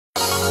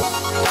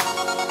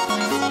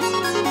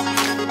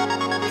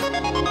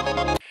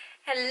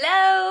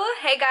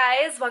Hey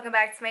guys, welcome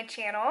back to my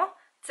channel.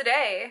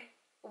 Today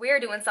we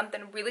are doing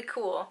something really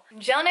cool.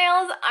 Gel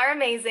nails are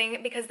amazing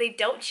because they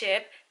don't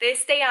chip, they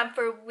stay on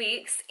for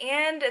weeks,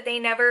 and they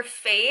never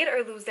fade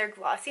or lose their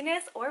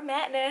glossiness or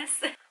matteness.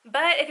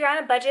 But if you're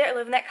on a budget or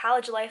living that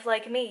college life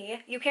like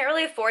me, you can't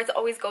really afford to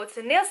always go to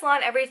the nail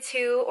salon every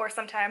 2 or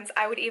sometimes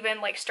I would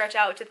even like stretch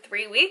out to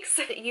 3 weeks.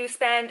 You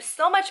spend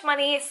so much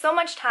money, so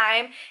much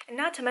time, and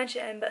not to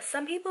mention, but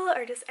some people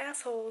are just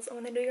assholes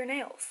when they do your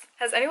nails.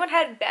 Has anyone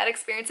had bad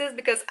experiences?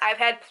 Because I've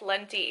had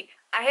plenty.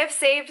 I have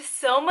saved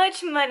so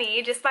much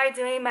money just by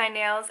doing my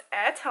nails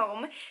at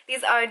home.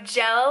 These are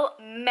gel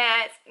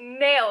matte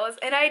nails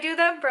and I do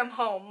them from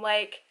home,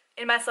 like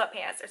in my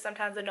sweatpants or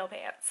sometimes with no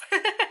pants.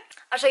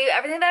 I'll show you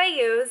everything that I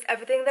use,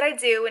 everything that I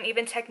do, and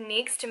even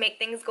techniques to make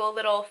things go a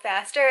little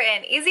faster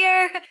and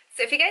easier.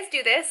 So if you guys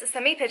do this,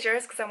 send me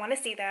pictures because I want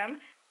to see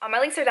them. All my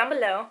links are down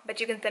below, but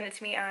you can send it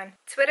to me on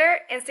Twitter,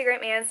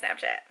 Instagram, and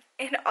Snapchat.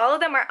 And all of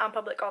them are on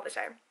public all the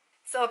time.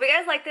 So hope you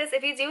guys like this.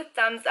 If you do,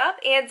 thumbs up,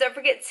 and don't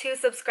forget to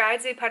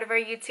subscribe to be part of our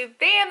YouTube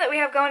fam that we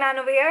have going on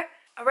over here.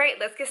 Alright,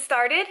 let's get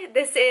started.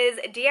 This is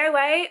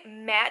DIY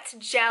matte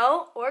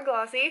gel or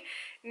glossy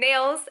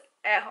nails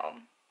at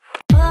home.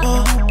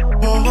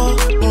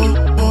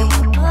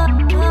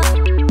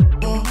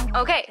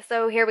 Okay,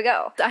 so here we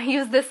go. I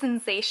use the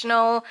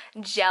Sensational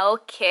Gel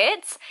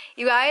Kit.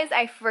 You guys,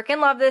 I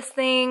freaking love this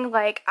thing.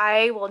 Like,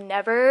 I will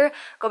never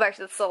go back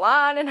to the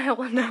salon and I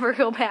will never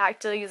go back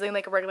to using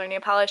like a regular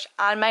nail polish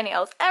on my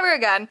nails ever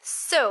again.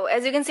 So,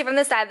 as you can see from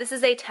the side, this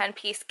is a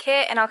 10-piece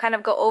kit and I'll kind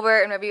of go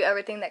over and review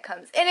everything that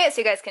comes in it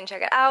so you guys can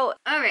check it out.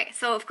 Alright,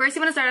 so of course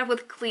you want to start off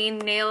with clean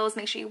nails.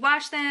 Make sure you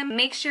wash them.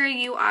 Make sure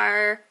you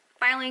are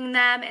filing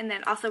them and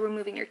then also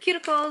removing your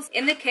cuticles.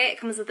 In the kit, it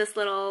comes with this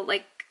little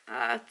like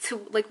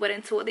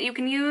wooden tool that you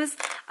can use.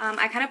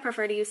 I kind of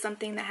prefer to use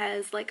something that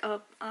has like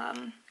a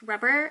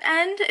rubber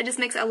end. It just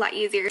makes it a lot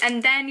easier.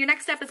 And then your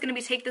next step is going to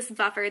be take this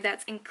buffer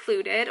that's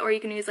included, or you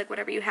can use like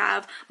whatever you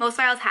have. Most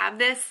files have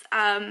this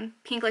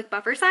pink like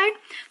buffer side.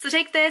 So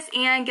take this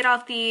and get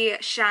off the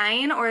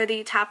shine or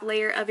the top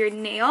layer of your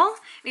nail.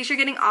 Make sure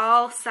you're getting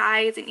all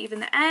sides and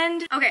even the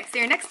end. Okay, so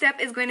your next step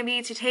is going to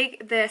be to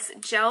take this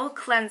gel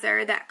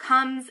cleanser that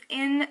comes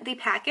in the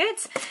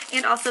packet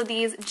and also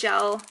these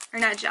gel, or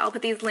not gel,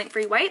 but these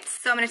lint-free wipes.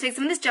 So I'm going to take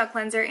some of this gel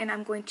cleanser and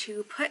I'm going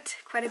to put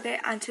quite a bit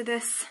onto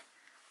this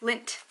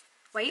lint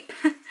wipe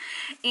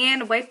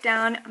and wipe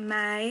down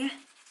my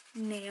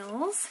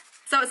nails.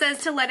 So it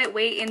says to let it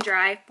wait and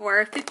dry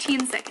for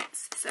 15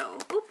 seconds. So,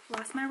 oop,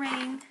 lost my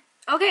ring.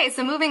 Okay,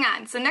 so moving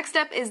on. So next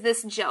up is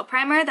this gel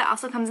primer that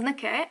also comes in the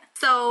kit.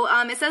 So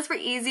it says for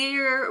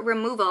easier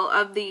removal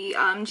of the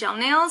gel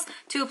nails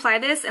to apply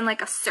this in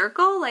like a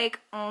circle, like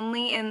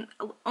only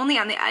on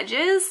the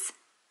edges.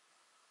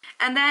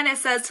 And then it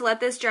says to let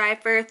this dry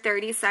for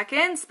 30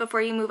 seconds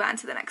before you move on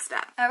to the next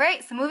step.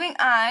 Alright, so moving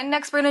on.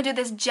 Next we're going to do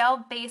this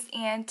gel base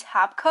and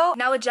top coat.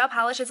 Now a gel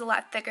polish is a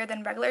lot thicker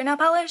than regular nail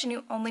polish and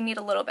you only need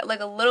a little bit.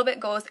 Like a little bit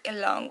goes a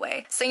long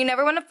way. So you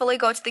never want to fully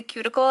go to the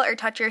cuticle or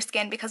touch your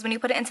skin because when you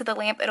put it into the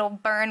lamp it'll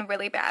burn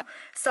really bad.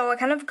 So I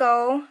kind of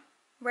go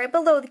right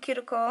below the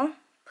cuticle,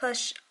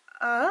 push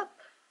up,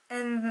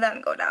 and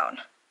then go down.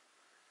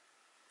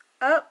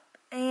 Up,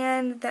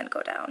 and then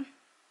go down.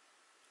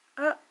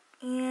 Up,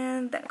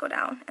 and then go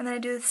down. And then I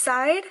do the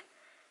side,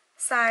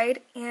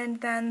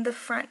 and then the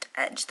front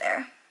edge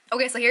there.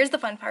 Okay, so here's the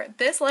fun part.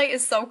 This light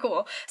is so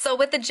cool. So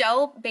with the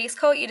gel base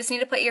coat, you just need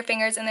to put your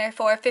fingers in there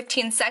for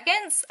 15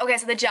 seconds. Okay,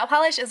 so the gel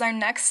polish is our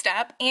next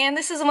step, and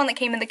this is the one that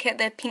came in the kit,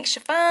 the pink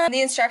chiffon.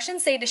 The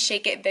instructions say to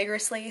shake it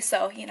vigorously,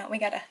 so, you know, we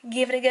gotta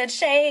give it a good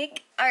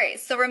shake.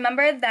 Alright, so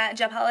remember that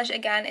gel polish,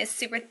 again, is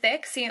super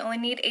thick, so you only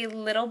need a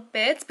little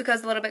bit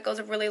because a little bit goes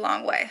a really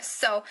long way.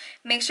 So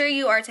make sure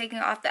you are taking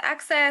off the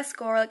excess,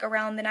 go like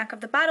around the neck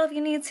of the bottle if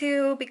you need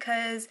to,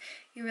 because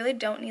you really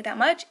don't need that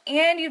much,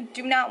 and you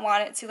do not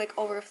want it to like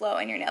overflow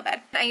in your nail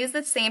bed. I use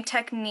the same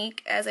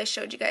technique as I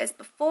showed you guys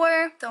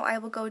before, so I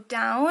will go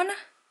down,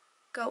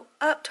 go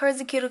up towards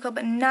the cuticle,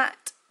 but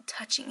not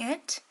touching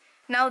it.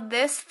 Now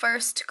this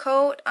first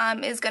coat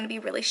is going to be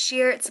really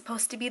sheer. It's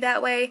supposed to be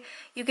that way.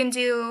 You can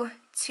do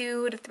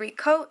 2 to 3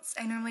 coats.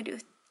 I normally do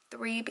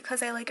 3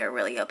 because I like it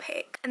really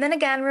opaque. And then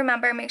again,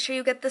 remember, make sure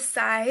you get the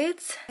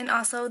sides and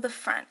also the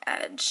front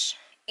edge.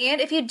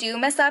 And if you do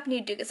mess up and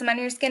you do get some on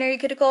your skin or your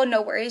cuticle,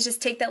 no worries.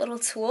 Just take that little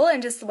tool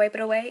and just wipe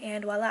it away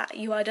and voila,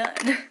 you are done.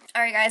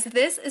 Alright guys,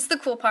 this is the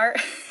cool part.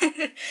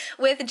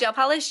 With gel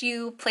polish,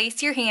 you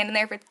place your hand in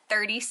there for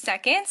 30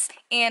 seconds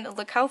and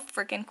look how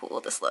freaking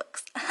cool this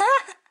looks.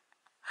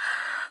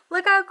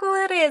 Look how cool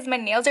it is. My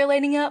nails are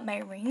lighting up, my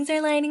rings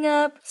are lighting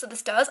up. So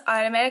this does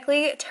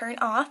automatically turn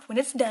off when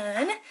it's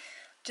done.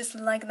 Just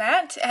like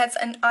that. It has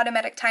an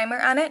automatic timer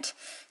on it,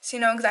 so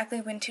you know exactly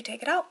when to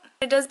take it out.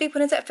 It does be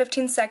put into at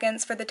 15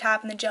 seconds for the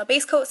top and the gel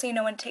base coat, so you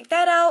know when to take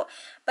that out,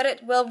 but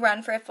it will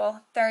run for a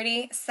full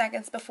 30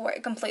 seconds before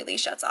it completely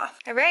shuts off.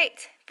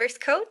 Alright, first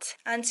coat,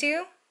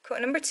 onto coat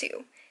number 2.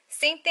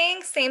 Same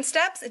thing, same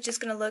steps, it's just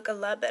gonna look a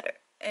lot better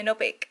and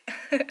opaque.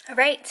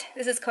 Alright,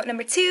 this is coat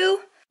number 2.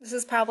 This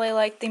is probably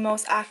like the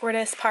most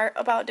awkwardest part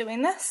about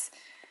doing this.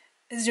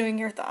 is doing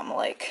your thumb,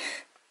 like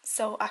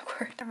so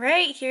awkward. All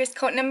right, here's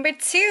coat number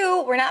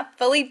 2. We're not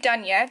fully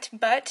done yet,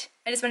 but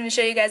I just wanted to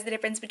show you guys the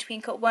difference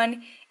between coat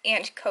 1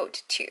 and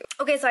coat 2.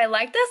 Okay, so I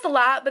like this a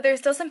lot, but there's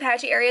still some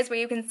patchy areas where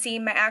you can see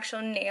my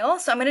actual nail.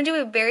 So I'm gonna do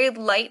a very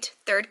light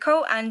third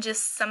coat on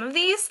just some of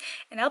these,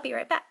 and I'll be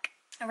right back.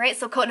 All right,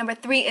 so coat number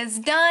 3 is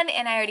done,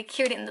 and I already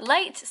cured it in the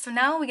light. So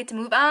now we get to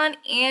move on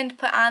and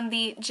put on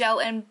the gel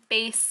and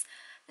base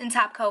and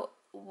top coat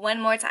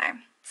one more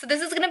time. So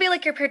this is gonna be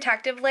like your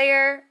protective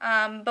layer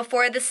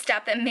before the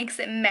step that makes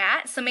it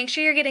matte. So make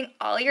sure you're getting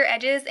all your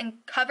edges and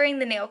covering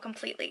the nail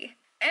completely.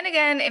 And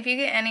again, if you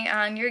get any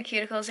on your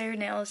cuticles or your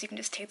nails, you can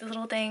just take this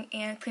little thing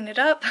and clean it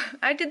up.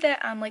 I did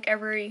that on like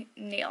every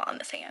nail on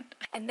this hand.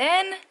 And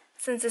then,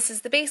 since this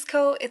is the base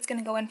coat, it's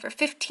gonna go in for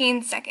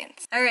 15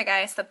 seconds. All right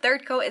guys, the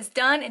third coat is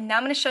done, and now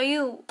I'm gonna show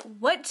you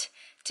what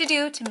to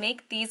do to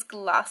make these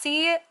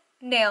glossy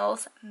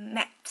nails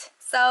matte.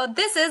 So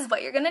this is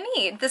what you're gonna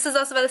need. This is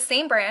also by the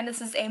same brand. This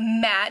is a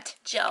matte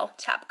gel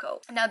top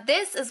coat. Now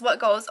this is what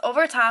goes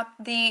over top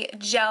the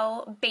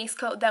gel base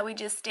coat that we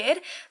just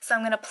did. So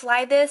I'm gonna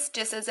apply this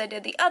just as I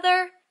did the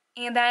other,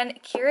 and then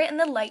cure it in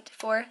the light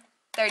for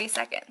 30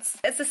 seconds.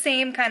 It's the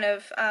same kind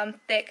of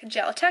thick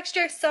gel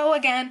texture, so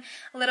again,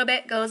 a little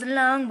bit goes a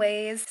long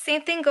ways.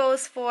 Same thing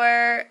goes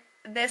for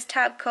this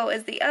top coat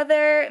as the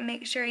other.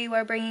 Make sure you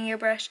are bringing your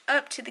brush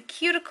up to the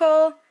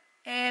cuticle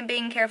and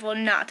being careful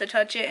not to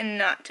touch it and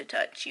not to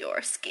touch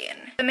your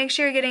skin. So make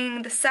sure you're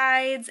getting the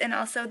sides and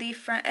also the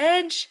front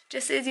edge,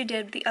 just as you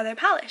did with the other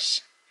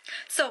polish.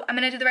 So I'm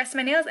gonna do the rest of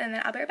my nails and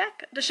then I'll be right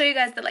back to show you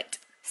guys the light.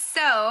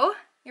 So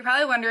you're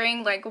probably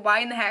wondering, like, why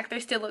in the heck they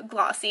still look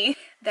glossy?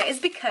 That is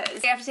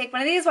because you have to take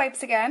one of these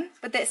wipes again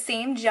with that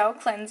same gel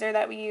cleanser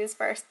that we used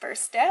for our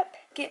first step.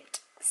 Get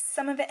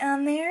some of it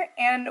on there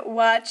and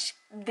watch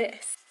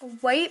this.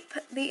 Wipe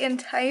the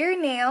entire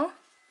nail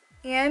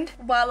and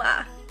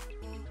voila.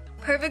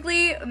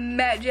 Perfectly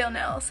matte gel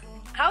nails.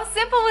 How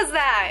simple was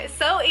that?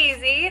 So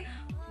easy.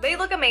 They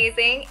look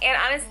amazing, and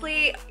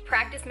honestly,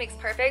 practice makes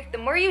perfect. The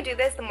more you do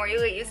this, the more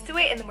you'll get used to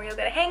it, and the more you'll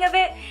get a hang of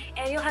it,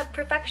 and you'll have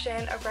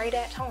perfection right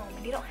at home,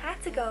 and you don't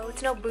have to go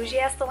to no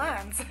bougie-ass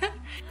salons.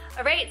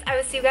 Alright, I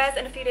will see you guys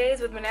in a few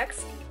days with my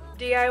next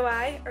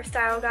DIY or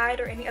style guide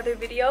or any other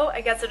video.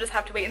 I guess I'll just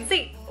have to wait and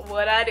see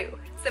what I do.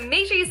 So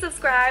make sure you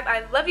subscribe.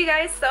 I love you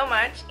guys so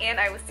much, and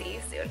I will see you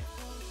soon.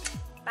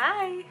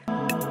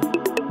 Bye!